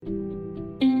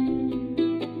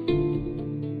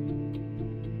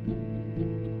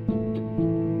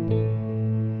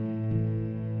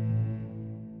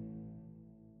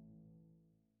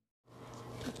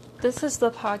This is the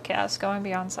podcast Going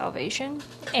Beyond Salvation,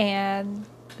 and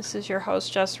this is your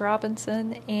host, Jess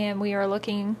Robinson, and we are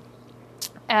looking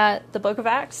at the book of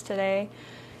Acts today.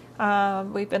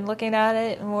 We've been looking at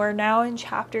it, and we're now in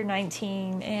chapter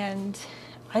 19, and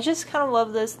I just kind of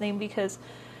love this thing because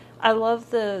I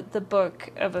love the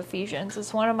book of Ephesians.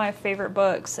 It's one of my favorite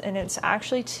books, and it's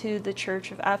actually to the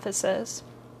church of Ephesus.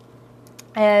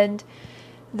 And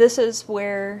this is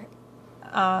where,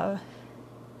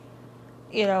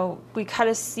 we kind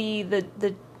of see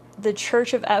the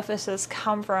church of Ephesus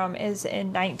come from is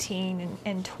in 19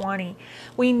 and 20.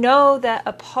 We know that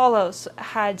Apollos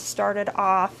had started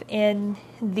off in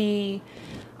in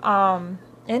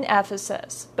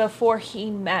Ephesus before he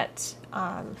met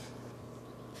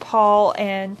Paul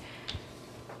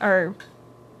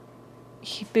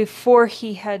before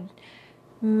he had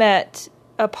met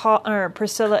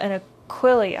Priscilla and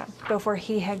Aquila, before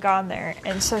he had gone there.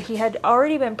 And so he had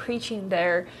already been preaching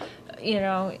there,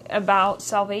 about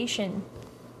salvation,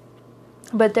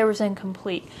 but there was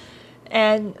incomplete.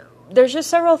 And there's just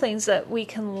several things that we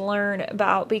can learn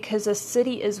about because a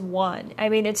city is one. I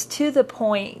mean, it's to the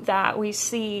point that we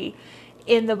see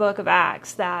in the book of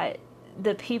Acts that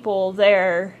the people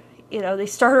there, they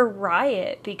start a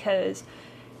riot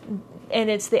and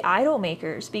it's the idol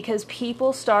makers, because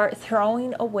people start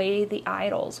throwing away the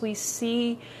idols. We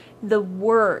see the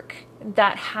work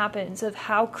that happens of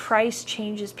how Christ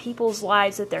changes people's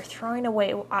lives, that they're throwing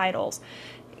away idols.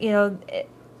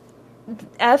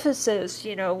 Ephesus,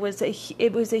 was a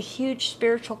huge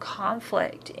spiritual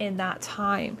conflict in that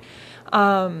time.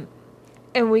 And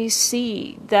we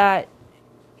see that,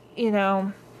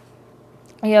 the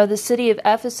city of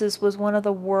Ephesus was one of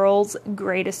the world's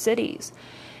greatest cities.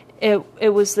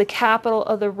 It was the capital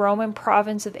of the Roman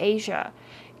province of Asia.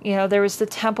 There was the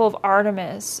Temple of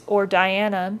Artemis or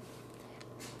Diana,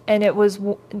 and it was,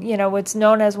 it's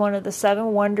known as one of the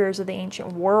seven wonders of the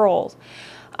ancient world.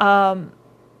 The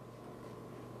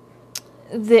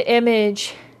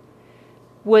image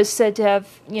was said to have,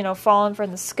 fallen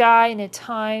from the sky in a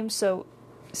time so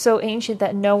ancient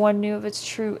that no one knew of its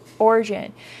true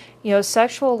origin.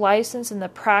 Sexual license and the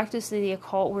practice of the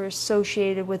occult were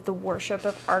associated with the worship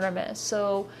of Artemis.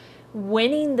 So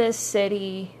winning this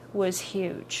city was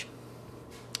huge.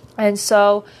 And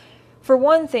so, for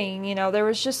one thing, there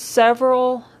was just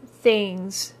several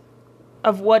things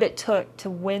of what it took to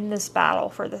win this battle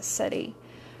for this city.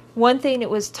 One thing,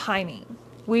 it was timing.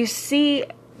 We see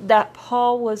that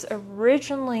Paul was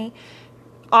originally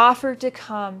offered to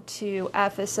come to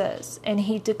Ephesus, and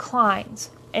he declines.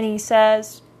 And he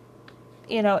says,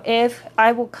 if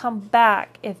I will come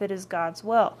back, if it is God's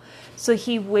will. So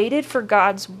he waited for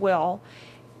God's will.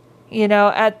 We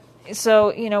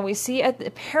see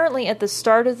apparently at the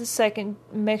start of the second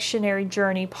missionary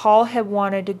journey, Paul had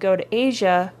wanted to go to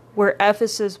Asia, where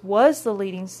Ephesus was the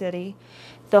leading city.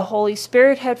 The Holy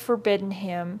Spirit had forbidden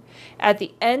him. At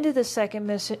the end of the second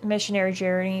missionary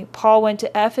journey, Paul went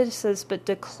to Ephesus but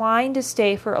declined to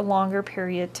stay for a longer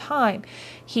period of time.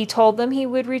 He told them he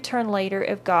would return later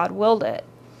if God willed it.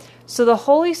 So the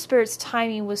Holy Spirit's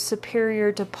timing was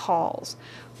superior to Paul's.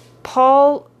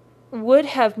 Paul would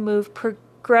have moved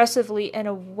progressively in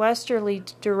a westerly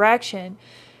direction,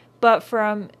 but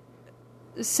from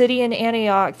the city in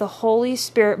Antioch, the Holy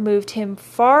Spirit moved him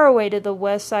far away to the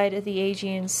west side of the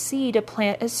Aegean Sea to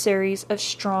plant a series of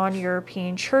strong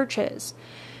European churches.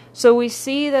 So we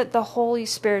see that the Holy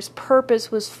Spirit's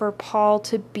purpose was for Paul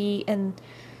to be in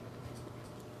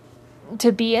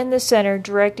the center,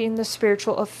 directing the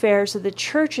spiritual affairs of the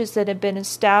churches that had been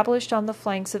established on the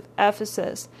flanks of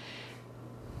Ephesus.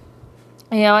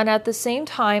 And at the same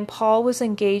time, Paul was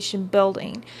engaged in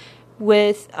building,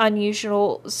 with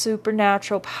unusual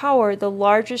supernatural power, the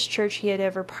largest church he had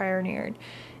ever pioneered.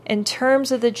 In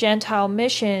terms of the Gentile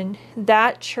mission,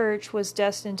 that church was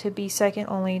destined to be second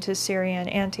only to Syria and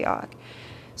Antioch.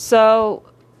 So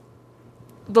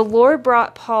the Lord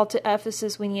brought Paul to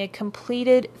Ephesus when he had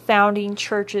completed founding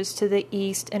churches to the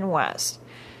east and west.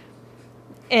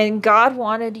 And God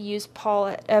wanted to use Paul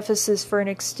at Ephesus for an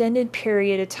extended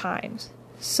period of time.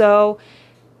 So,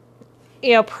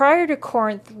 prior to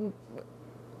Corinth,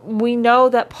 we know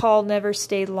that Paul never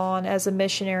stayed long as a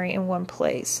missionary in one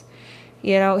place.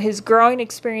 His growing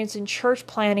experience in church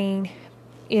planting,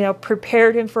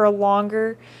 prepared him for a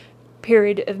longer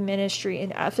period of ministry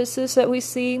in Ephesus that we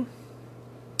see.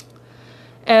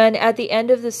 And at the end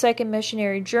of the second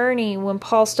missionary journey, when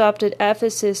Paul stopped at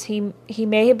Ephesus, he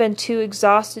may have been too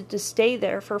exhausted to stay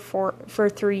there for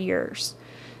 3 years.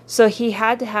 So he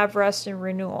had to have rest and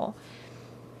renewal.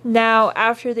 Now,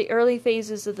 after the early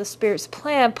phases of the Spirit's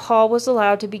plan, Paul was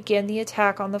allowed to begin the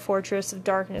attack on the fortress of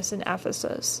darkness in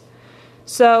Ephesus.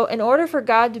 So in order for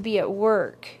God to be at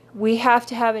work, we have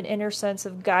to have an inner sense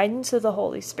of guidance of the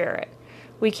Holy Spirit.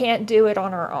 We can't do it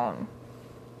on our own.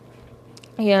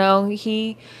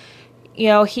 He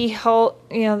held,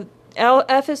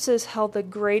 Ephesus held the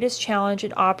greatest challenge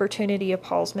and opportunity of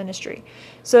Paul's ministry.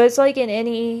 So it's like in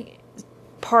any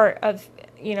part of,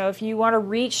 if you want to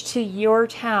reach to your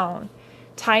town,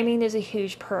 timing is a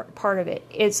huge part of it.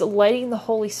 It's letting the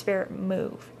Holy Spirit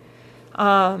move.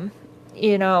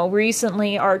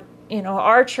 Recently our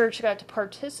church got to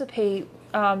participate.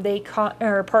 They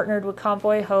partnered with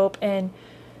Convoy Hope and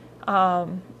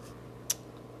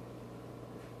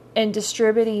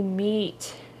distributing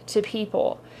meat to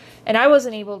people. And I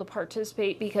wasn't able to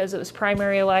participate because it was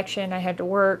primary election. I had to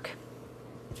work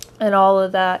and all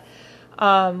of that.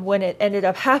 When it ended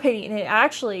up happening,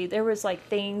 and there was like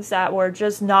things that were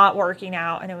just not working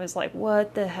out, and it was like,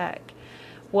 what the heck?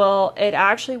 Well, it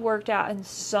actually worked out, and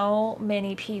so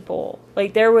many people,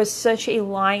 like there was such a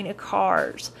line of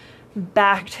cars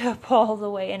backed up all the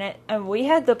way in it, and we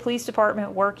had the police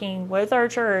department working with our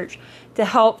church to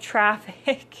help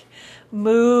traffic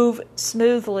move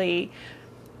smoothly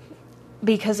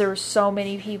because there were so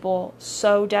many people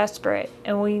so desperate.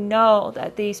 And we know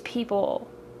that these people,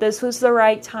 this was the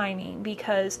right timing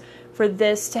because for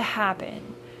this to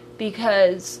happen,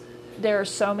 because there are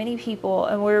so many people,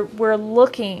 and we're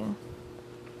looking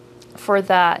for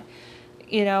that.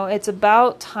 It's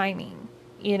about timing.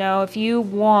 If you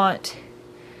want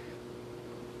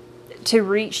to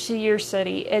reach to your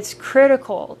city, it's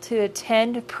critical to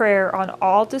attend prayer on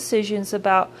all decisions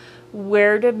about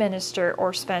where to minister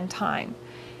or spend time.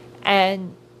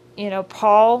 And,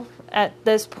 Paul at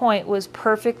this point was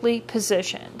perfectly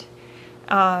positioned.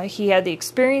 He had the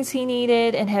experience he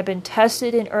needed and had been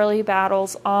tested in early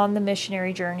battles on the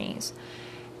missionary journeys.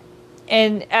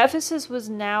 And Ephesus was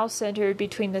now centered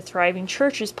between the thriving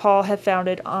churches Paul had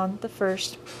founded on the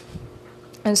first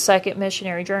and second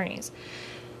missionary journeys.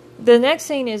 The next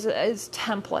thing is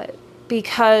template,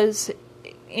 because,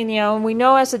 we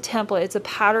know as a template, it's a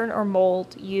pattern or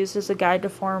mold used as a guide to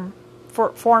form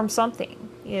something,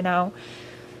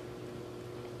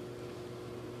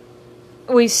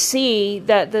 We see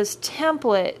that this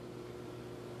template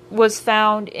was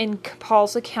found in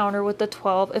Paul's encounter with the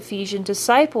 12 Ephesian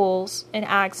disciples in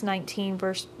Acts 19,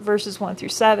 verses 1 through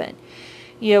 7.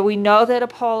 We know that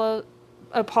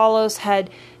Apollos had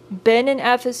been in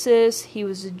Ephesus. He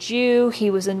was a Jew. He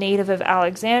was a native of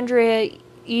Alexandria,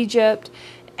 Egypt,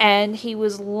 and he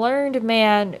was a learned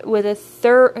man with a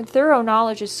thorough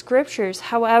knowledge of scriptures.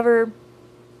 However,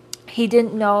 he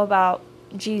didn't know about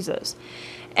Jesus.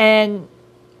 And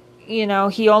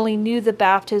he only knew the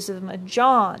baptism of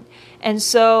John. And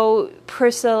so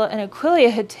Priscilla and Aquila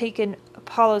had taken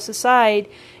Apollos aside,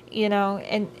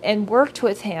 and worked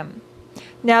with him.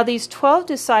 Now, these 12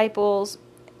 disciples,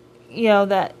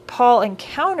 that Paul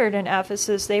encountered in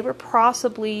Ephesus, they were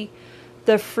possibly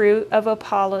the fruit of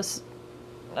Apollos'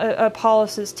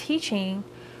 teaching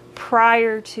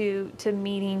prior to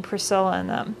meeting Priscilla and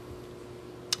them.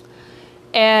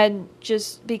 And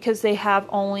just because they have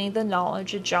only the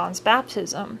knowledge of John's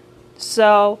baptism.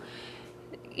 So,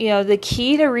 the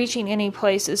key to reaching any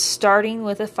place is starting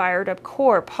with a fired up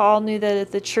core. Paul knew that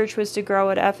if the church was to grow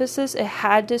at Ephesus, it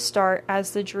had to start,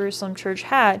 as the Jerusalem church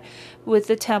had, with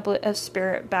the template of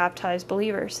spirit baptized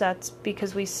believers. That's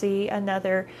because we see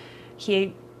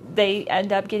they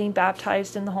end up getting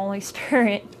baptized in the Holy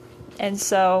Spirit. And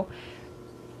so,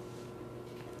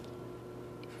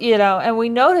 and we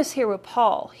notice here with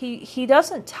Paul, he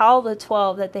doesn't tell the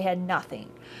 12 that they had nothing.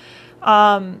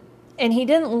 And he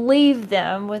didn't leave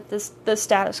them with the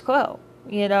status quo.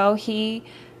 He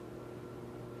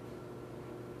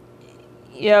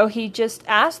just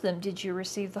asked them, did you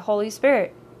receive the Holy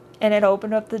Spirit? And it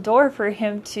opened up the door for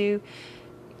him to,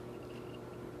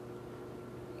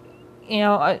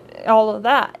 all of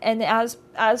that. And as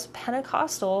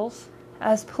Pentecostals,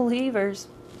 as believers,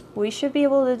 we should be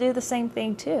able to do the same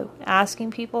thing too,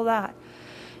 asking people that.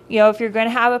 If you're going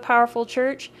to have a powerful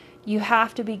church, you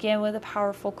have to begin with a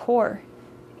powerful core.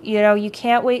 You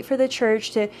can't wait for the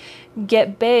church to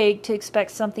get big to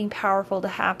expect something powerful to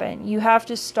happen. You have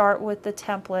to start with the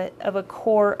template of a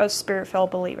core of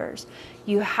spirit-filled believers.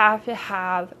 You have to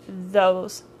have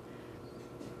those,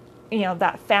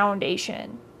 that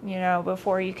foundation,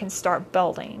 before you can start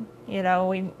building.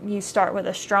 You start with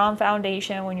a strong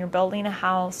foundation when you're building a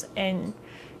house, and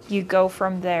you go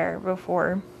from there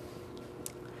before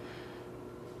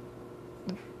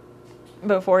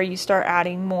you start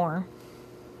adding more.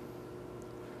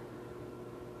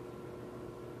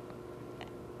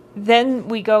 Then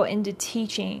we go into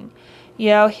teaching.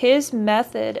 His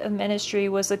method of ministry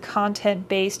was a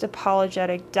content-based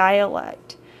apologetic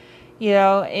dialect.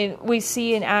 We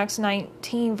see in Acts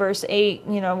 19, verse 8,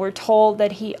 we're told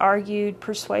that he argued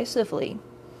persuasively.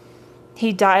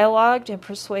 He dialogued and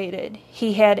persuaded.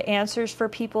 He had answers for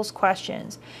people's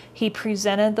questions. He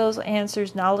presented those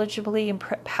answers knowledgeably and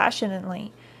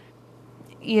passionately.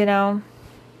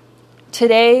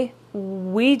 Today,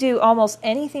 we do almost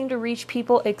anything to reach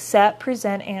people except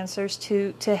present answers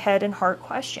to head and heart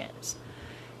questions.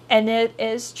 And it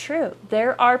is true.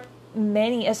 There are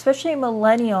many, especially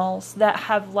millennials, that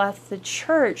have left the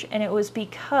church, and it was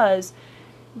because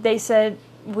they said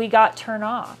we got turned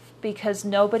off because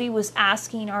nobody was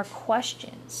asking our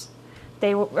questions.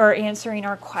 They were answering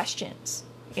our questions.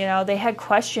 They had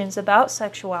questions about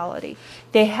sexuality.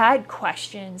 They had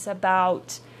questions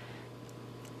about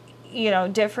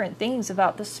different things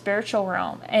about the spiritual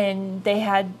realm, and they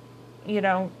had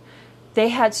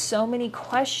so many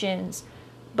questions.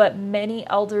 But many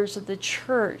elders of the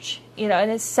church,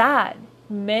 and it's sad,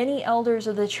 many elders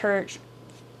of the church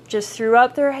just threw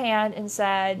up their hand and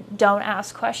said, don't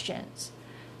ask questions.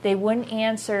 They wouldn't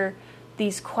answer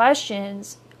these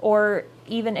questions or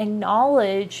even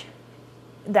acknowledge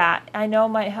that. I know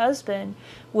my husband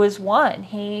was one.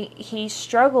 He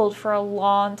struggled for a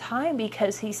long time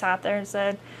because he sat there and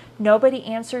said, nobody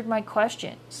answered my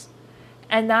questions.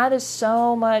 And that is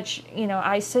so much,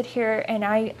 I sit here and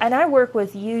I work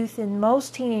with youth and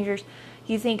most teenagers.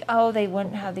 You think, oh, they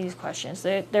wouldn't have these questions.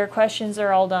 Their questions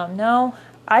are all dumb. No,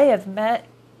 I have met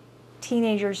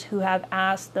teenagers who have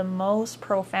asked the most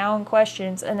profound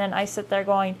questions. And then I sit there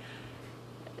going,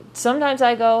 sometimes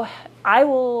I go, I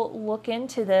will look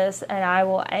into this and I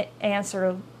will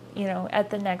answer, at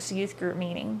the next youth group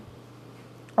meeting.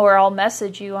 Or I'll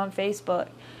message you on Facebook,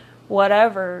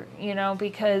 whatever,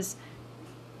 because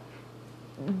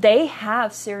they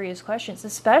have serious questions,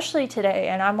 especially today.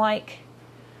 And I'm like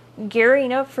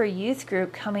gearing up for youth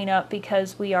group coming up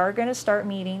because we are going to start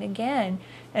meeting again.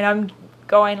 And I'm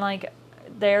going like,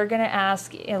 they're going to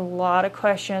ask a lot of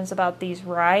questions about these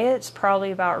riots, probably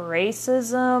about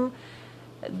racism.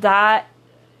 That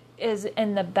is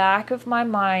in the back of my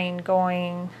mind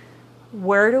going,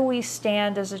 where do we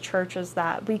stand as a church as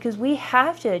that? Because we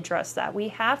have to address that. We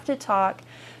have to talk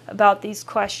about these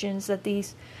questions that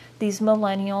these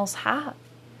millennials have.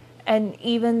 And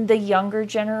even the younger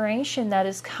generation that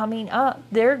is coming up,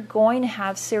 they're going to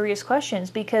have serious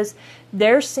questions because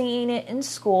they're seeing it in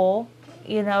school,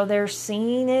 they're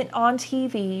seeing it on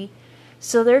TV.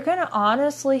 So they're going to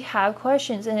honestly have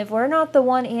questions. And if we're not the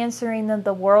one answering them,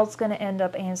 the world's going to end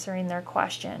up answering their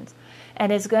questions.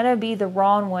 And it's going to be the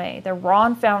wrong way, the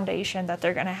wrong foundation that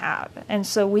they're going to have. And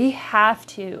so we have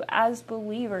to, as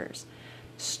believers,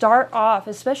 start off,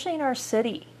 especially in our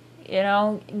city,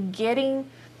 getting,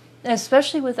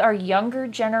 especially with our younger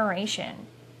generation,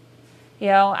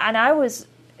 and I was,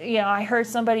 I heard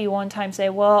somebody one time say,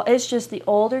 well, it's just the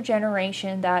older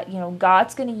generation that,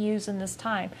 God's going to use in this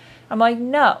time. I'm like,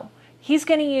 no, he's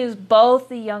going to use both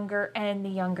the younger and the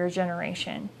younger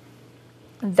generation.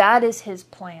 That is his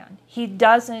plan. He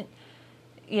doesn't,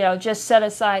 just set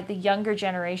aside the younger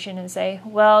generation and say,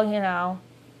 well,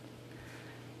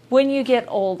 when you get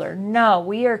older. No,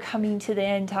 we are coming to the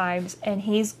end times and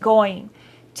he's going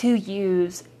to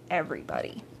use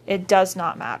everybody. It does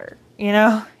not matter.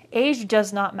 Age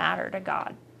does not matter to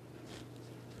God.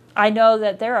 I know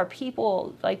that there are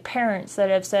people, like parents, that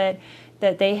have said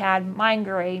that they had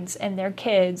migraines and their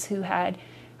kids who had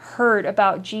heard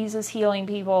about Jesus healing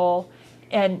people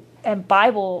and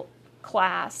Bible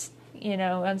class,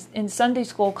 in Sunday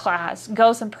school class,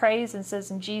 goes and prays and says,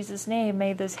 in Jesus' name,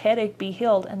 may this headache be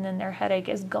healed. And then their headache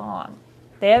is gone.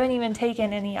 They haven't even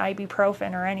taken any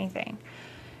ibuprofen or anything.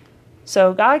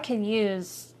 So God can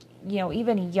use,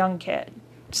 even a young kid.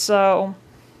 So,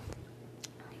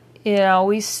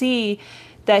 we see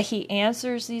that he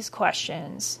answers these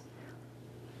questions.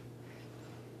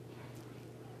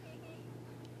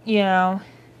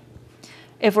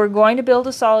 If we're going to build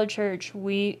a solid church,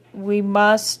 we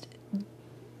must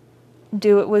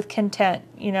do it with content.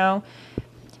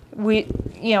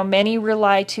 Many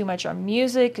rely too much on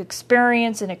music,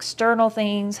 experience, and external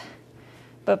things,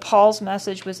 but Paul's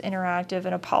message was interactive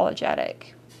and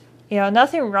apologetic.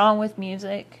 Nothing wrong with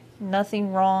music,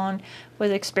 nothing wrong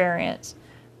with experience,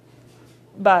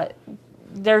 but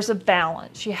there's a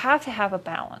balance. You have to have a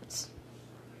balance,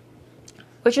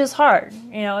 which is hard.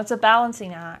 It's a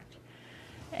balancing act.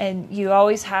 And you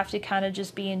always have to kind of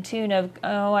just be in tune of,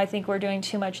 I think we're doing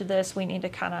too much of this. We need to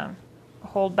kind of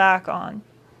hold back on.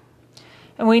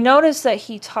 And we notice that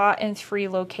he taught in 3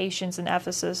 locations in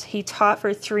Ephesus. He taught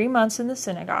for 3 months in the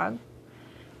synagogue.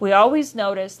 We always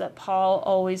notice that Paul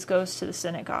always goes to the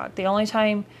synagogue. The only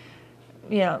time,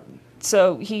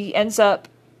 so he ends up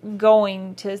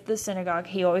going to the synagogue.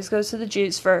 He always goes to the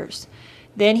Jews first.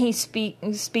 Then he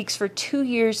speaks for 2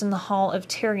 years in the hall of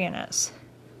Tyrannus.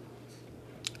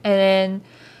 And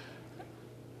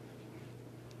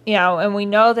then, and we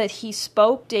know that he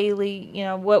spoke daily,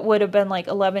 what would have been like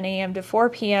 11 a.m. to 4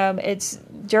 p.m. It's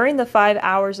during the 5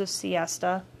 hours of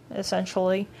siesta,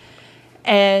 essentially.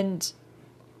 And,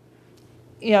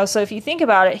 so if you think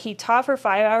about it, he taught for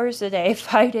 5 hours a day,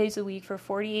 5 days a week for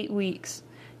 48 weeks.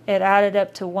 It added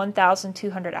up to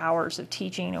 1,200 hours of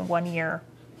teaching in 1 year.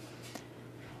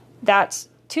 That's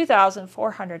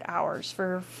 2,400 hours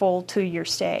for a full 2-year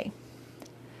stay.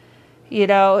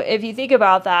 If you think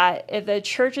about that, if the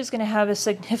church is going to have a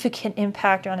significant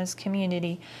impact on its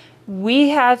community, we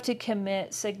have to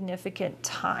commit significant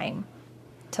time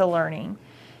to learning.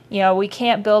 We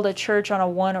can't build a church on a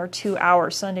 1 or 2 hour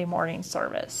Sunday morning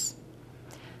service.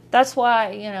 That's why,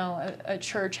 a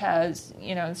church has,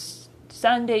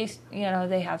 Sundays,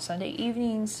 they have Sunday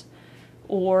evenings,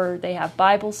 or they have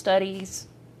Bible studies,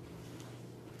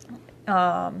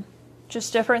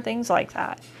 just different things like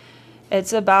that.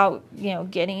 It's about,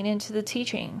 getting into the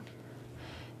teaching.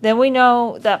 Then we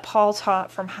know that Paul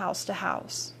taught from house to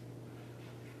house.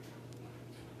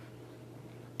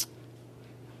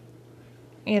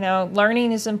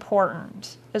 Learning is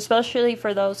important, especially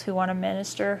for those who want to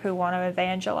minister, who want to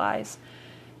evangelize.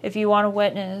 If you want to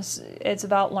witness, it's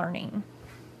about learning.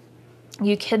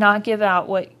 You cannot give out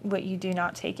what you do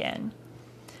not take in.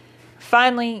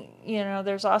 Finally,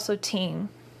 there's also team.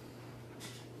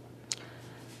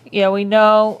 We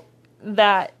know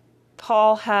that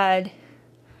Paul had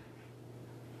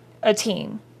a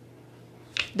team.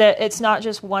 That it's not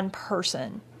just one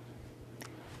person.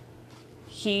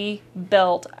 He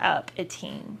built up a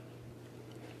team.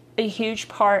 A huge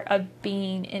part of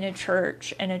being in a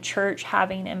church and a church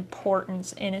having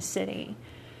importance in a city.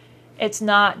 It's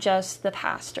not just the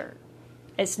pastor.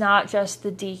 It's not just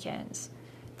the deacons.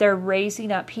 They're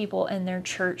raising up people in their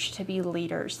church to be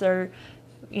leaders. They're,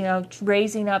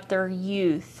 raising up their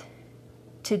youth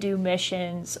to do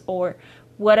missions or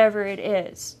whatever it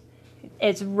is.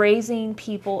 It's raising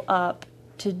people up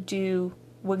to do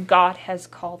what God has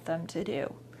called them to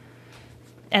do.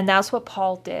 And that's what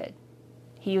Paul did.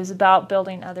 He was about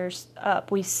building others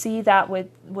up. We see that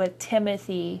with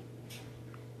Timothy.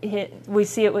 We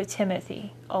see it with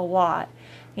Timothy a lot.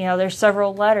 There's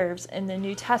several letters in the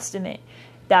New Testament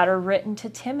that are written to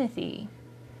Timothy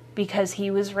because he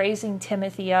was raising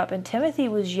Timothy up. And Timothy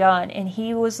was young, and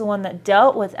he was the one that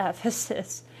dealt with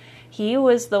Ephesus. He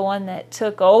was the one that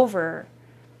took over,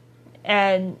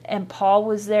 and Paul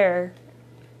was there.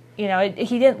 He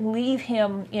didn't leave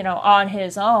him, on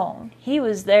his own. He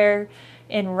was there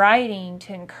in writing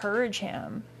to encourage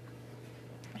him,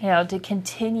 to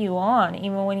continue on,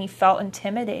 even when he felt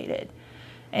intimidated.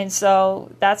 And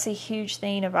so that's a huge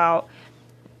thing about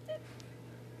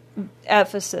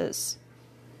Ephesus.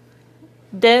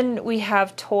 Then we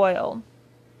have toil.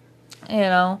 We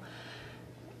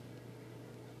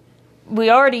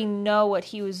already know what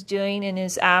he was doing in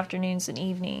his afternoons and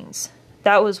evenings.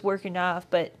 That was work enough,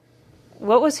 but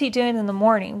what was he doing in the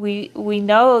morning? We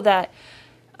know that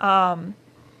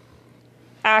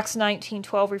Acts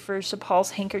 19:12 refers to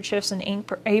Paul's handkerchiefs and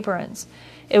aprons.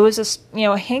 It was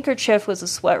a handkerchief was a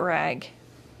sweat rag,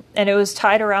 and it was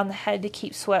tied around the head to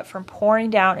keep sweat from pouring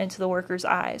down into the worker's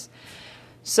eyes.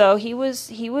 So he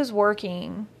was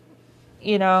working,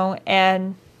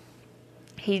 and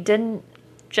he didn't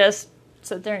just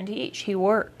sit there and teach. He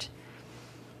worked.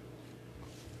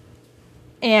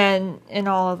 And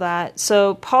all of that.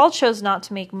 So Paul chose not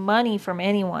to make money from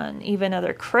anyone, even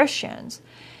other Christians.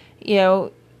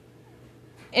 In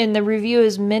the review of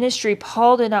his ministry,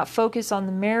 Paul did not focus on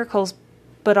the miracles,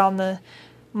 but on the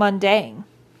mundane.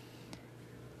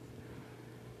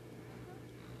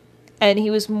 And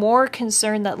he was more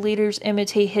concerned that leaders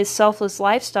imitate his selfless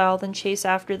lifestyle than chase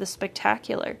after the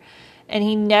spectacular. And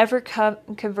he never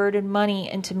converted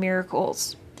money into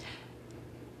miracles.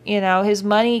 His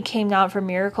money came not from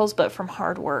miracles, but from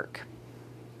hard work.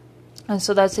 And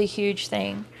so that's a huge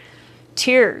thing.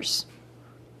 Tears.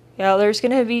 There's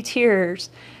going to be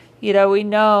tears. We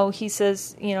know, he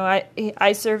says,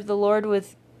 I served the Lord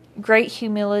with great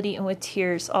humility and with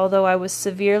tears, although I was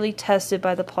severely tested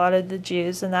by the plot of the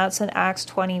Jews. And that's in Acts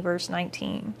 20, verse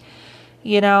 19.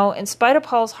 In spite of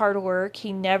Paul's hard work,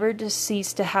 he never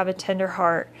ceased to have a tender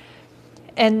heart.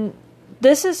 And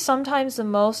this is sometimes the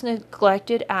most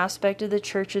neglected aspect of the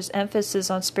church's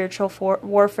emphasis on spiritual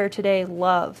warfare today,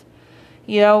 love.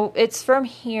 It's from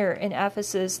here in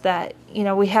Ephesus that,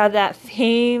 we have that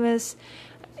famous,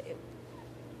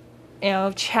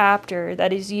 chapter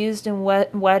that is used in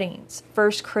weddings,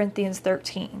 1 Corinthians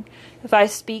 13. If I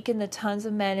speak in the tongues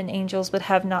of men and angels but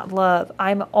have not love,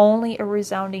 I am only a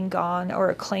resounding gong or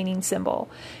a clanging cymbal.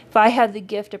 If I have the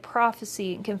gift of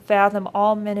prophecy and can fathom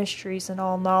all ministries and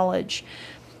all knowledge,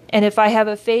 and if I have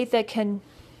a faith that can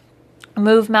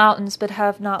move mountains but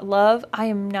have not love, I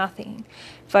am nothing.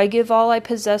 If I give all I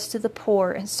possess to the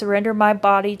poor and surrender my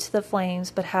body to the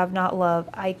flames but have not love,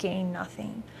 I gain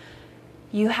nothing.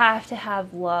 You have to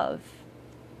have love.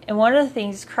 And one of the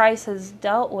things Christ has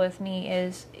dealt with me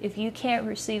is, if you can't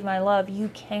receive my love, you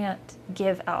can't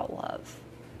give out love.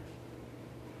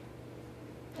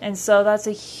 And so that's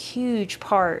a huge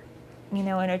part, in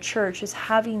a church, is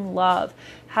having love.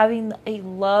 Having a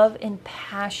love and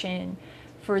passion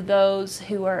for those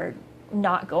who are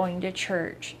not going to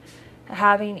church.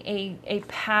 Having a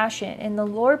passion. And the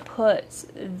Lord puts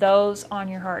those on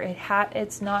your heart.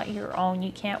 It's not your own.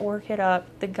 You can't work it up.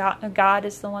 God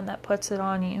is the one that puts it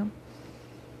on you.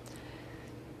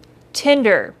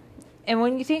 Tinder. And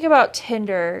when you think about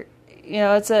tinder,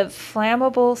 it's a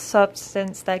flammable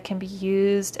substance that can be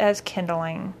used as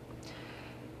kindling.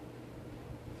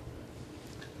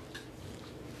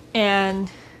 And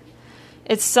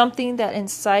it's something that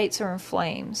incites or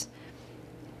inflames.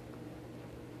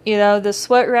 The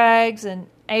sweat rags and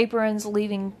aprons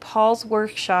leaving Paul's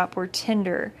workshop were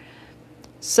tinder.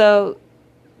 So,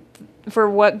 for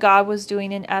what God was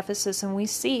doing in Ephesus, and we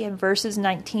see in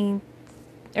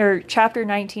chapter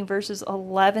 19, verses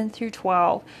 11 through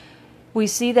 12, we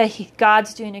see that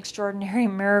God's doing extraordinary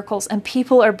miracles, and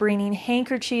people are bringing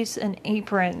handkerchiefs and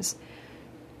aprons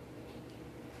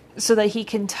so that he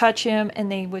can touch him,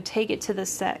 and they would take it to the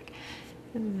sick.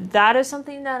 That is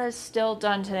something that is still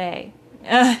done today.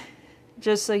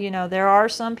 Just so you know, there are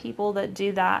some people that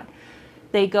do that.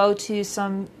 They go to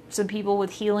some people with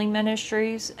healing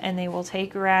ministries, and they will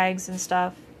take rags and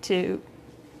stuff to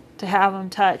have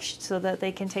them touched so that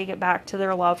they can take it back to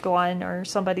their loved one or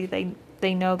somebody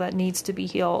they know that needs to be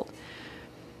healed.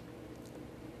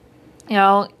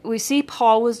 We see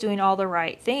Paul was doing all the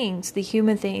right things, the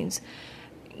human things.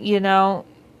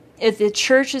 If the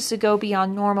church is to go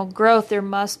beyond normal growth, there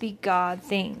must be God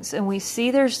things. And we see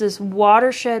there's this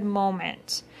watershed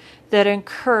moment that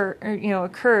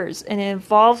occurs, and it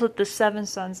involves with the 7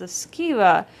 sons of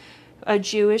Sceva, a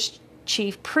Jewish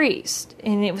chief priest.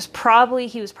 And he was probably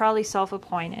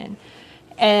self-appointed.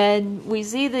 And we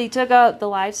see that he took out the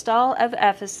lifestyle of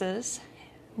Ephesus,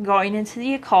 going into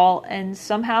the occult, and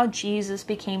somehow Jesus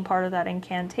became part of that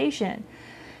incantation.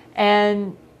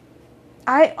 And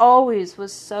I always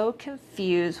was so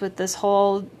confused with this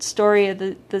whole story of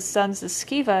the sons of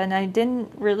Sceva, and I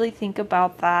didn't really think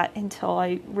about that until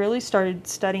I really started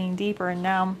studying deeper, and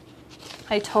now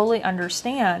I totally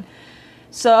understand.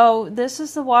 So this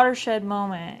is the watershed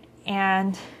moment,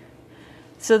 and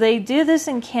so they do this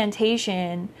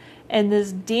incantation, and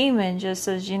this demon just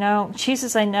says,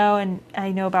 Jesus, I know, and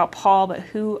I know about Paul, but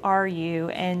who are you?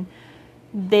 And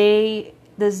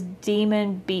this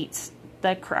demon beats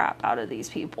the crap out of these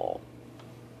people.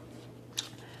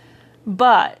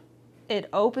 But it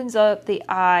opens up the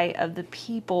eye of the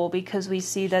people, because we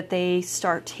see that they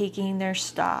start taking their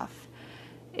stuff.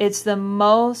 It's the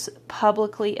most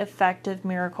publicly effective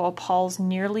miracle of Paul's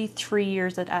nearly 3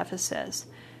 years at Ephesus.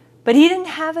 But he didn't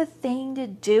have a thing to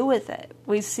do with it.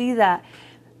 We see that.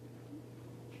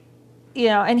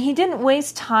 And he didn't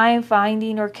waste time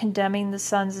finding or condemning the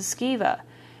sons of Sceva.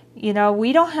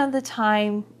 We don't have the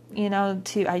time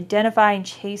to identify and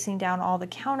chasing down all the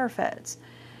counterfeits.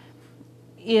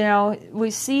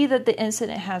 We see that the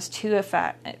incident has two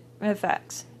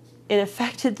effects. It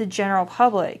affected the general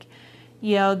public.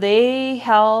 They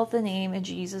held the name of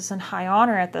Jesus in high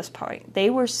honor at this point. They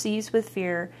were seized with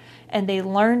fear, and they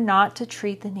learned not to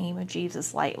treat the name of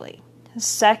Jesus lightly.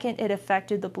 Second, it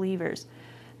affected the believers.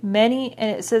 Many,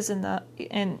 and it says in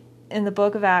the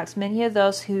book of Acts, many of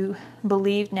those who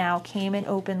believed now came and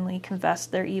openly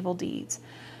confessed their evil deeds.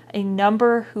 A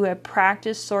number who had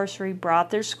practiced sorcery brought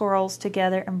their scrolls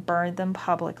together and burned them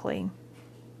publicly.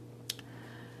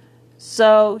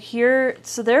 So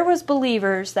there was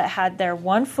believers that had their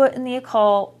one foot in the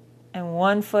occult and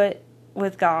one foot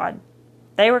with God.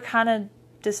 They were kind of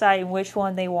deciding which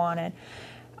one they wanted.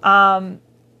 One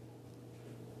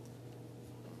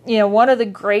of the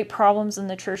great problems in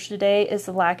the church today is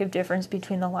the lack of difference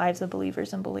between the lives of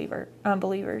believers and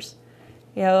unbelievers.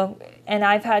 And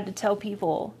I've had to tell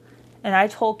people, and I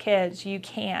told kids, you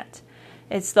can't.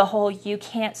 It's the whole, you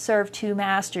can't serve two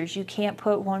masters. You can't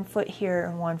put one foot here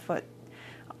and one foot.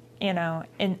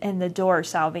 in the door of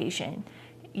salvation.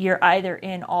 You're either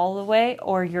in all the way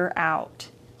or you're out.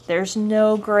 There's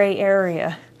no gray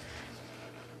area.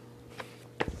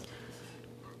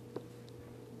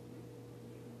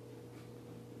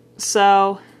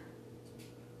 So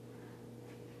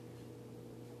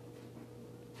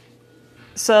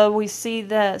we see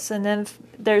this, and then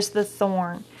there's the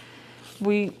thorn.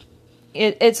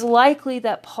 It's likely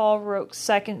that Paul wrote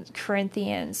 2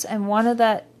 Corinthians, and one of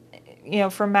that,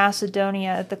 from Macedonia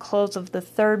at the close of the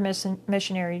third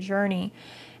missionary journey.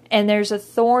 And there's a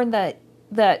thorn that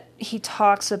he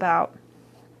talks about,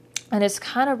 and it's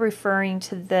kind of referring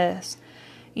to this.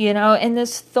 And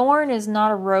this thorn is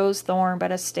not a rose thorn,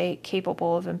 but a stake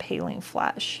capable of impaling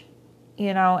flesh.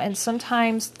 And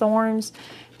sometimes thorns,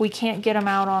 we can't get them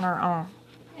out on our own.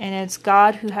 And it's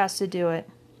God who has to do it.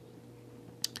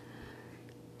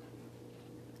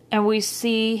 And we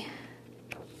see,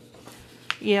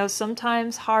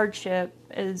 sometimes hardship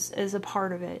is a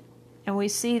part of it. And we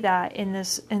see that in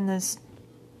this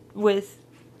with,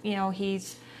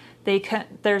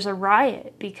 there's a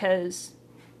riot because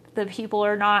the people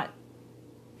are not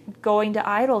going to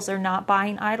idols. They're not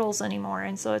buying idols anymore.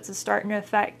 And so it's starting to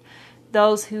affect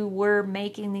those who were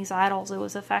making these idols. It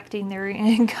was affecting their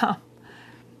income.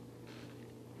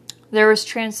 There was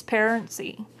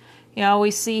transparency.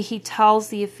 We see he tells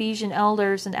the Ephesian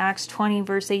elders in Acts 20,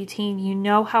 verse 18, "You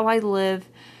know how I lived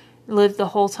the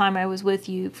whole time I was with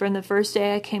you, from the first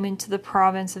day I came into the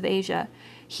province of Asia.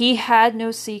 He had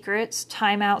no secrets,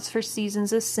 timeouts for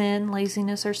seasons of sin,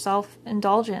 laziness, or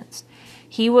self-indulgence.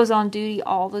 He was on duty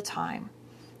all the time.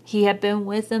 He had been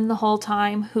with them the whole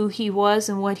time. Who he was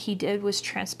and what he did was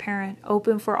transparent,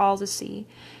 open for all to see.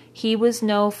 He was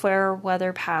no fair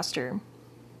weather pastor."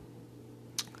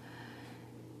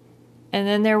 And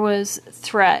then there was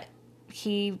threat.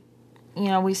 We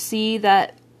see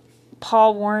that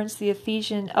Paul warns the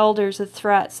Ephesian elders of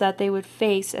threats that they would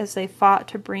face as they fought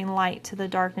to bring light to the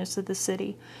darkness of the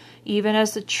city. Even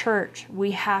as the church,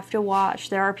 we have to watch.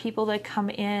 There are people that come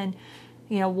in,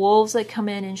 wolves that come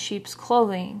in sheep's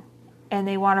clothing, and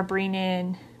they want to bring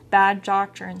in bad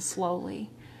doctrine slowly,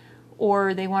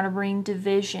 or they want to bring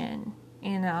division,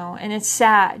 and it's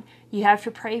sad. You have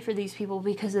to pray for these people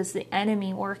because it's the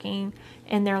enemy working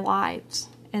in their lives,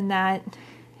 and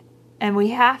we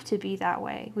have to be that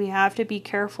way. We have to be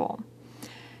careful.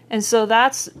 And so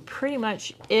that's pretty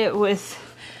much it with,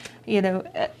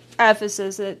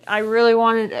 Ephesus. I really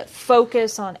wanted to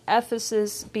focus on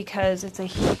Ephesus because it's a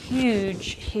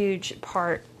huge, huge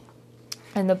part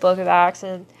in the book of Acts.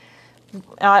 And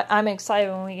I'm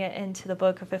excited when we get into the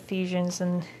book of Ephesians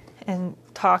and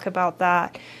talk about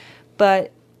that.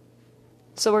 But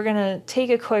so we're going to take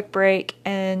a quick break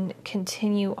and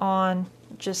continue on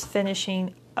just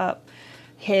finishing up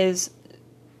his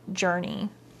journey.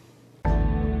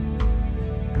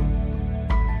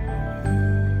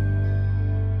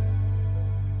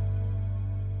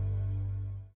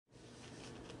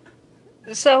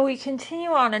 So we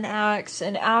continue on in Acts,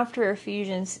 and after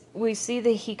Ephesians, we see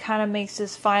that he kind of makes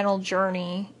this final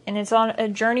journey, and it's on a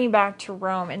journey back to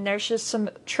Rome, and there's just some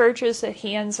churches that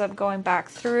he ends up going back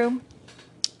through.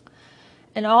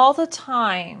 And all the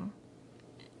time,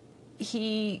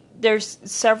 there's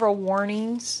several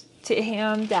warnings to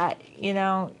him that,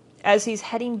 as he's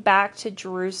heading back to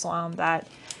Jerusalem, that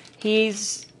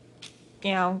he's,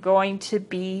 going to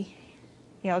be,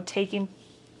 taken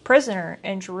prisoner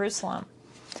in Jerusalem.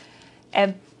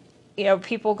 And,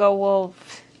 people go, well,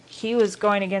 he was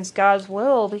going against God's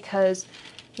will because,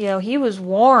 he was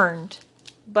warned.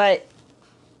 But,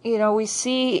 we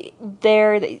see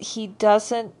there that he goes,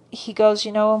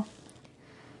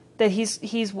 that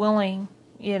he's willing,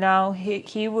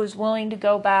 he was willing to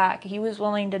go back. He was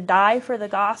willing to die for the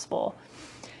gospel.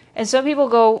 And some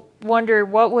people wonder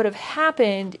what would have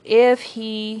happened if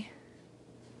he,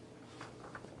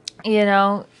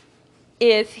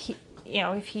 if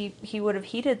he would have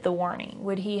heeded the warning.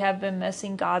 Would he have been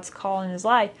missing God's call in his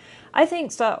life? I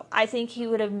think so. I think he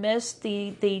would have missed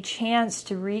the chance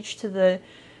to reach to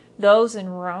those in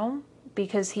Rome,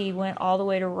 because he went all the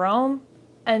way to Rome.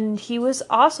 And he was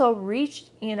also reached,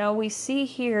 we see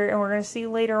here, and we're going to see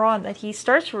later on, that he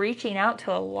starts reaching out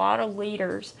to a lot of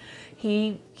leaders.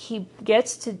 He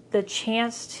gets to the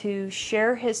chance to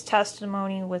share his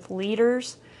testimony with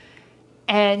leaders,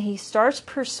 and he starts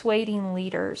persuading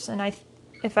leaders. And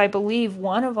if I believe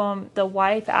one of them, the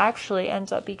wife actually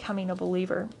ends up becoming a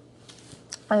believer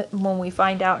when we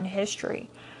find out in history.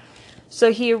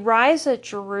 So he arrives at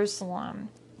Jerusalem,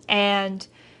 and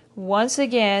once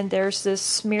again, there's this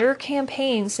smear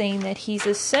campaign saying that he's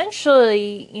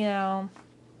essentially,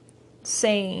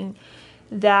 saying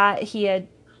that he had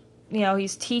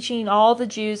he's teaching all the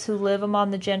Jews who live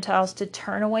among the Gentiles to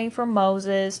turn away from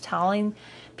Moses, telling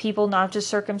people not to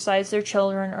circumcise their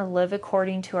children or live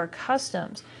according to our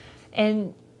customs.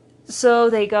 And so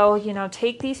they go,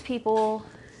 take these people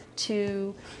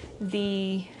to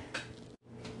the...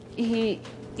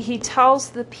 He tells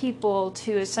the people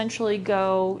to essentially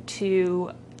go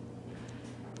to...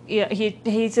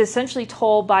 he's essentially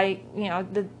told by,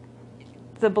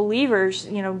 the believers,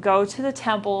 go to the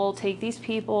temple, take these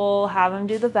people, have them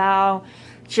do the vow,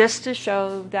 just to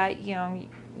show that,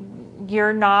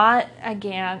 you're not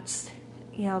against,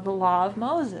 the law of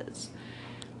Moses.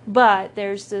 But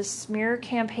there's this smear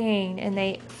campaign, and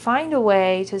they find a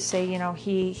way to say,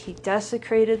 he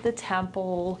desecrated the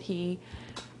temple, he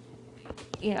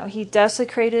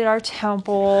desecrated our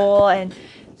temple, and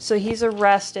so he's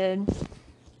arrested.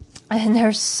 And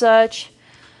there's such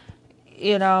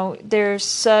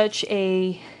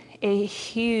a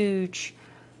huge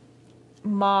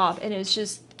mob, and it's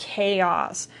just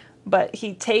chaos. But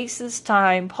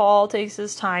Paul takes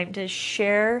his time to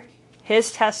share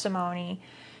his testimony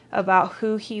about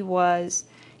who he was,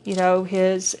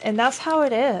 and that's how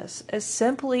it is. It's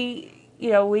simply,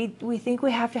 we think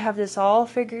we have to have this all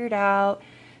figured out,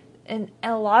 and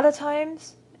a lot of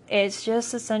times it's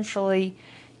just essentially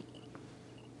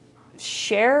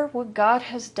share what God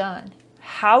has done,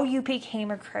 how you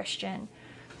became a Christian.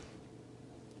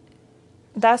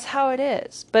 That's how it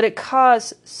is. But it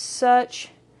caused such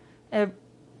an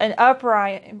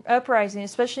uprising,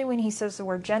 especially when he says the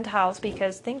word Gentiles,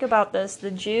 because think about this, the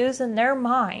Jews in their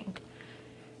mind,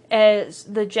 as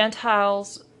the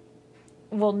Gentiles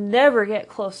will never get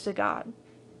close to God,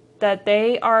 that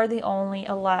they are the only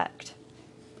elect.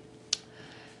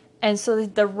 And so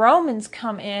the Romans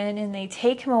come in and they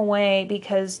take him away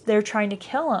because they're trying to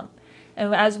kill him.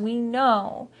 And as we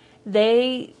know,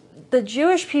 the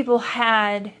Jewish people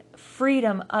had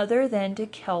freedom other than to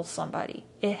kill somebody.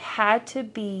 It had to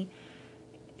be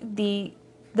the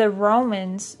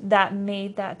Romans that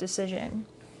made that decision.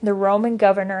 The Roman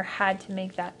governor had to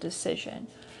make that decision.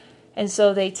 And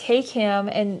so they take him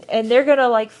and they're going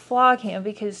to flog him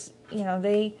because,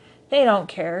 they don't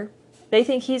care. They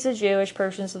think he's a Jewish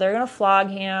person, so they're going to flog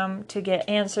him to get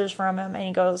answers from him. And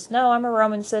he goes, no, I'm a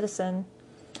Roman citizen.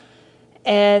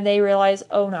 And they realize,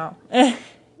 oh no.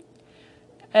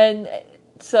 And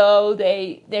so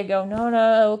they go,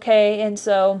 no, okay. And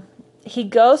so he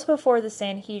goes before the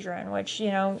Sanhedrin, which,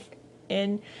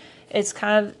 it's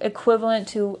kind of equivalent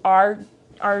to our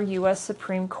U.S.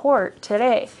 Supreme Court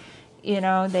today.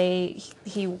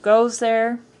 He goes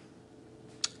there,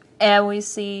 and we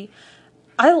see...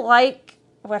 I like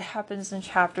what happens in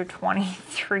chapter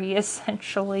 23,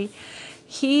 essentially.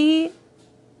 His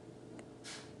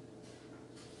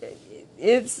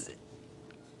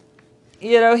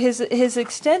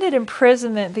extended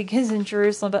imprisonment begins in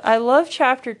Jerusalem, but I love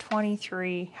chapter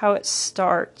 23, how it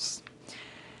starts.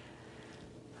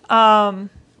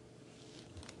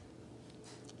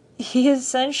 He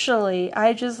essentially,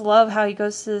 I just love how he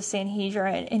goes to the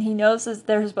Sanhedrin, and he knows that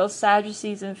there's both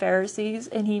Sadducees and Pharisees,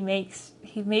 and he makes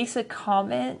a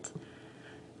comment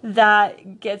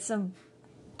that gets him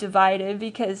divided,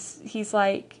 because he's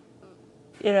like,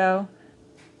 it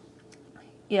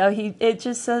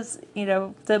just says,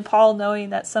 that Paul,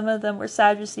 knowing that some of them were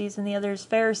Sadducees and the others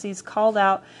Pharisees, called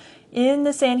out in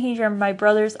the Sanhedrin, my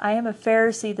brothers, I am a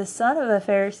Pharisee, the son of a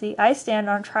Pharisee. I stand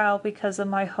on trial because of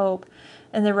my hope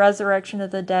and the resurrection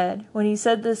of the dead. When he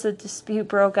said this, a dispute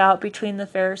broke out between the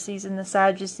Pharisees and the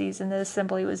Sadducees, and the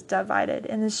assembly was divided.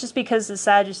 And it's just because the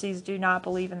Sadducees do not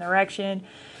believe in the resurrection,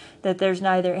 that there's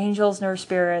neither angels nor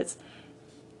spirits.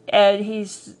 And he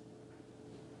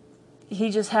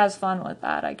just has fun with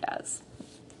that, I guess.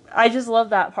 I just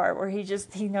love that part where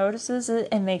he notices it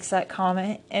and makes that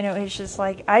comment. And it was just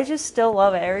I just still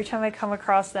love it. Every time I come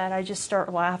across that, I just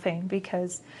start laughing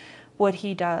because what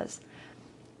he does.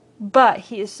 But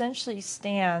he essentially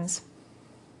stands,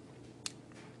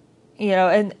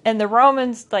 and the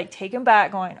Romans take him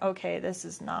back, going, okay, this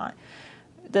is not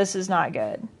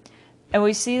good. And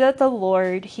we see that the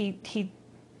Lord, he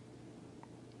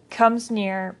comes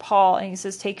near Paul and he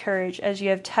says, take courage, as you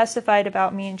have testified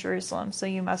about me in Jerusalem, so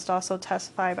you must also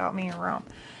testify about me in Rome.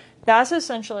 That's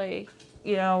essentially,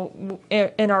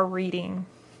 in our reading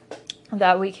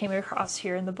that we came across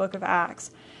here in the book of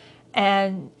Acts.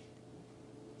 And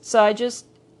so I just,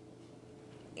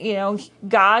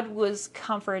 God was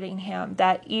comforting him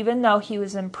that even though he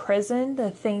was in prison,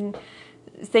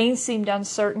 things seemed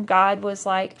uncertain. God was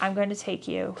like, I'm going to take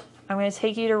you. I'm going to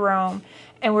take you to Rome.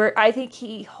 And I think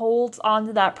he holds on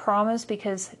to that promise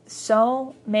because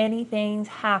so many things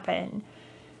happen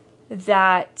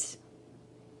that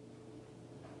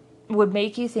would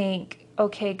make you think,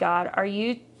 okay, God, are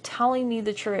you telling me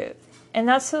the truth? And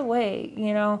that's the way,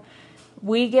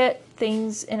 we get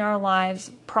things in our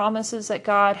lives, promises that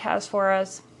God has for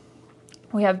us.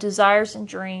 We have desires and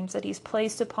dreams that He's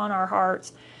placed upon our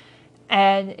hearts,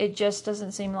 and it just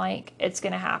doesn't seem like it's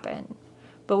going to happen.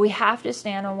 But we have to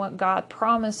stand on what God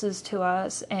promises to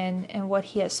us and what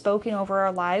He has spoken over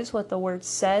our lives, what the Word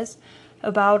says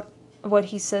about what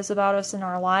He says about us in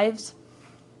our lives.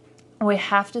 We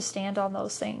have to stand on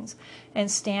those things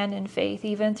and stand in faith,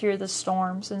 even through the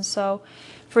storms. And so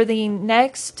for the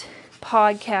next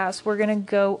podcast, we're going to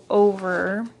go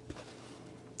over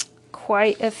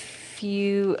quite a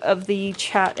few of the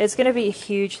chat. It's going to be a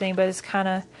huge thing, but it's kind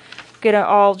of going to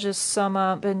all just sum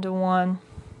up into one.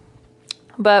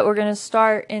 But we're going to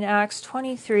start in Acts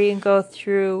 23 and go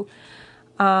through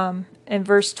in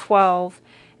verse 12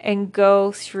 and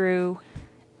go through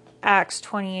Acts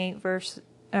 28 verse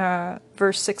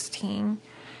 16.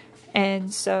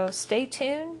 And so stay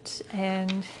tuned,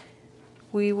 and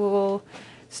we will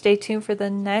stay tuned for the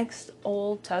next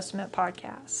Old Testament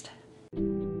podcast.